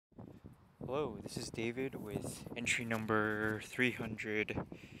Hello, this is David with entry number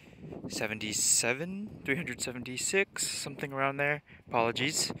 377, 376, something around there.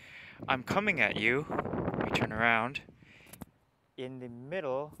 Apologies. I'm coming at you, let me turn around, in the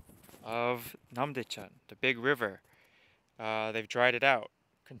middle of Namdechan, the big river. They've dried it out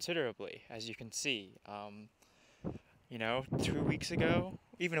considerably, as you can see. 2 weeks ago,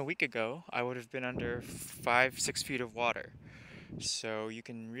 even a week ago, I would have been under 5, 6 feet of water. So you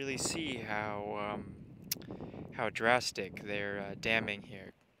can really see how drastic their damming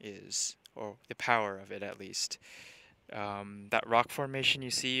here is, or the power of it at least. That rock formation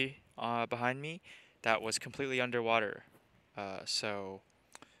you see behind me, that was completely underwater. So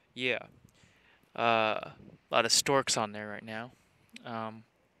yeah, a lot of storks on there right now. And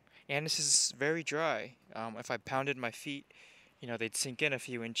this is very dry. If I pounded my feet, they'd sink in a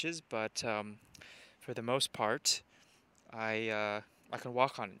few inches, but for the most part, I can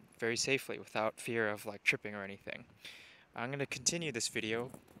walk on it very safely without fear of like tripping or anything. I'm gonna continue this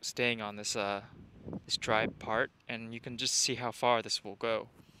video, staying on this dry part, and you can just see how far this will go.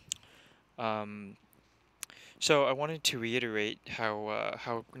 So I wanted to reiterate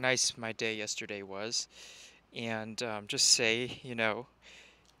how nice my day yesterday was, and just say, I'm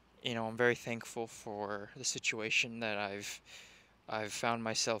very thankful for the situation that I've found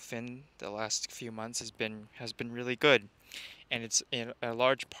myself in the last few months has been really good. And a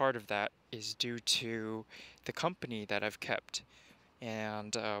large part of that is due to the company that I've kept.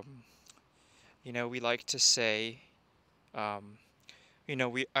 And we like to say, um,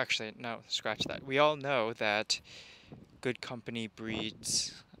 we actually no, scratch that. We all know that good company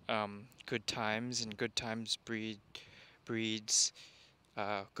breeds good times, and good times breeds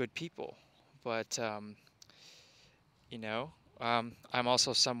good people. But you know. I'm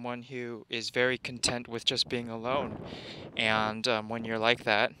also someone who is very content with just being alone. And when you're like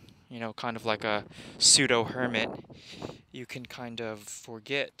that, kind of like a pseudo hermit, you can kind of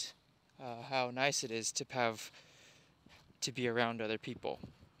forget how nice it is to be around other people.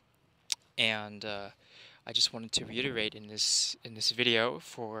 And I just wanted to reiterate in this video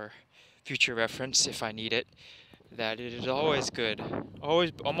for future reference, if I need it, that it is always good,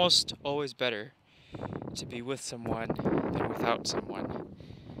 almost always better to be with someone than without someone.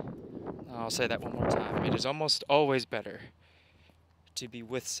 I'll say that one more time. It is almost always better to be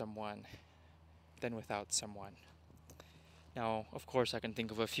with someone than without someone. Now, of course, I can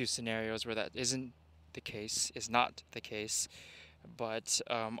think of a few scenarios where that isn't the case, is not the case, but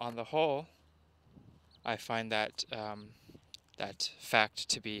on the whole, I find that fact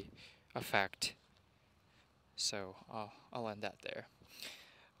to be a fact. So I'll end that there.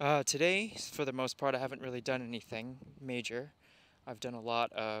 Today, for the most part, I haven't really done anything major. I've done a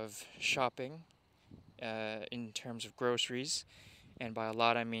lot of shopping in terms of groceries, and by a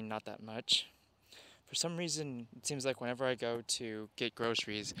lot I mean not that much. For some reason, it seems like whenever I go to get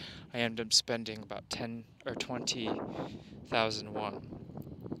groceries, I end up spending about 10 or 20,000 won,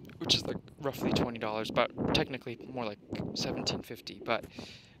 which is like roughly $20, but technically more like 1750. But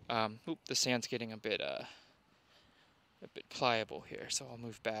the sand's getting a bit pliable here, so I'll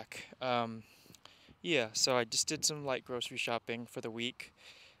move back. Yeah, so I just did some light grocery shopping for the week.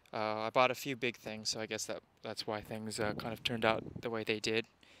 I bought a few big things, so I guess that's why things kind of turned out the way they did,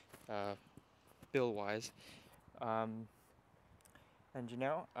 bill-wise. And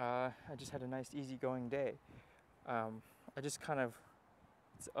I just had a nice easygoing day. I just kind of,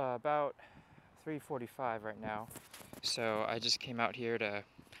 it's about 3:45 right now, so I just came out here to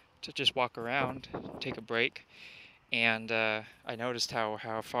just walk around, take a break, and I noticed how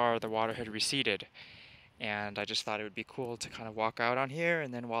far the water had receded. And I just thought it would be cool to kind of walk out on here,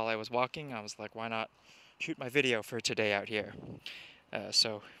 and then while I was walking, I was like, why not shoot my video for today out here?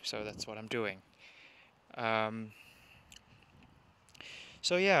 So that's what I'm doing.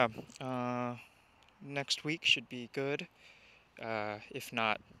 So yeah, next week should be good, if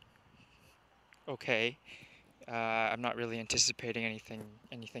not okay. I'm not really anticipating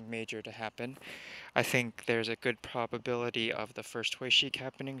anything major to happen. I think there's a good probability of the first Huishik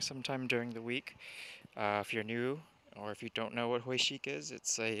happening sometime during the week. If you're new, or if you don't know what Huishik is,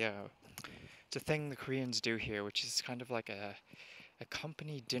 it's a thing the Koreans do here, which is kind of like a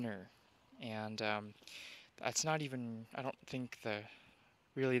company dinner, and that's not even, I don't think,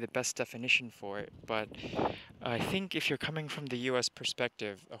 really the best definition for it, but I think if you're coming from the US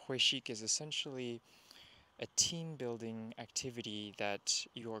perspective, a Huishik is essentially a team building activity that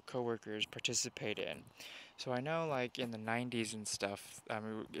your coworkers participate in. So I know, like in the 90s and stuff,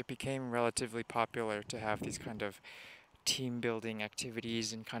 it became relatively popular to have these kind of team building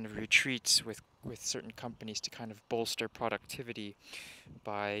activities and kind of retreats with certain companies to kind of bolster productivity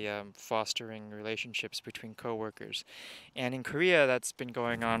by fostering relationships between coworkers. And in Korea, that's been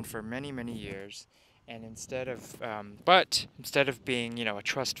going on for many, many years. And instead of being, a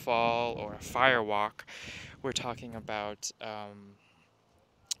trust fall or a fire walk, we're talking about um,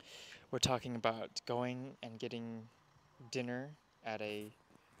 we're talking about going and getting dinner at a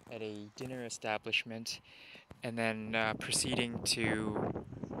dinner establishment, and then proceeding to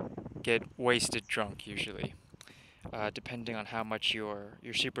get wasted drunk, usually, depending on how much your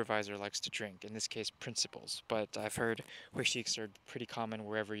supervisor likes to drink. In this case, principals. But I've heard huishiks are pretty common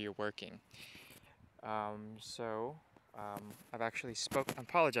wherever you're working. So I've actually spoken. I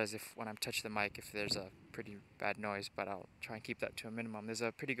apologize if when I'm touching the mic if there's a pretty bad noise, but I'll try and keep that to a minimum. There's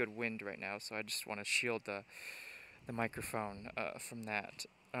a pretty good wind right now, so I just want to shield the microphone from that.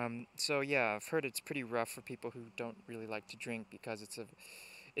 So yeah, I've heard it's pretty rough for people who don't really like to drink because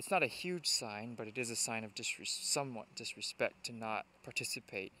it's not a huge sign, but it is a sign of somewhat disrespect to not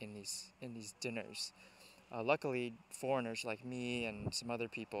participate in these dinners. Luckily, foreigners like me and some other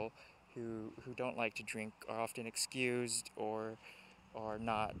people who don't like to drink are often excused or are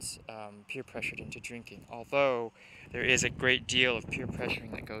not peer pressured into drinking. Although there is a great deal of peer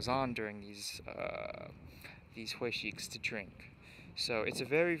pressuring that goes on during these huishiks to drink. So it's a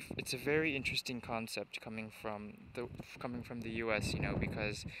very interesting concept coming from the U.S.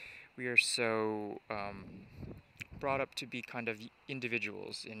 Because we are so brought up to be kind of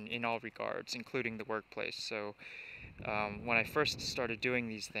individuals in all regards, including the workplace. So when I first started doing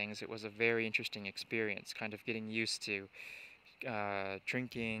these things, it was a very interesting experience, kind of getting used to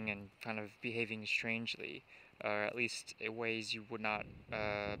drinking and kind of behaving strangely, or at least in ways you would not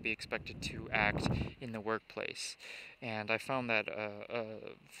be expected to act in the workplace. And I found that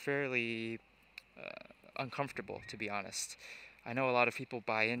fairly uncomfortable, to be honest. I know a lot of people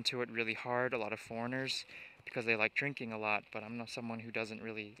buy into it really hard, a lot of foreigners, because they like drinking a lot, but I'm not someone who doesn't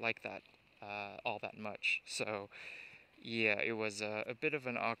really like that all that much. So yeah, it was a bit of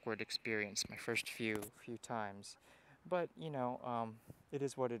an awkward experience my first few times, but it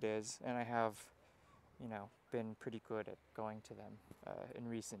is what it is, and I have been pretty good at going to them in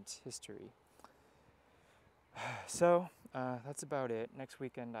recent history. So that's about it. Next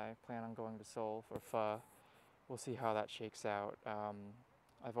weekend I plan on going to Seoul for pho. We'll see how that shakes out.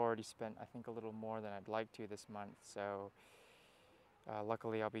 I've already spent I think a little more than I'd like to this month, so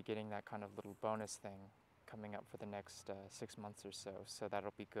luckily I'll be getting that kind of little bonus thing coming up for the next 6 months or so. So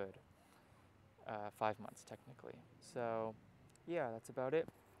that'll be good. 5 months technically. So yeah, that's about it.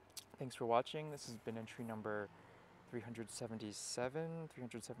 Thanks for watching. This has been entry number 377,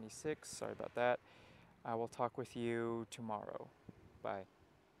 376. Sorry about that. I will talk with you tomorrow. Bye.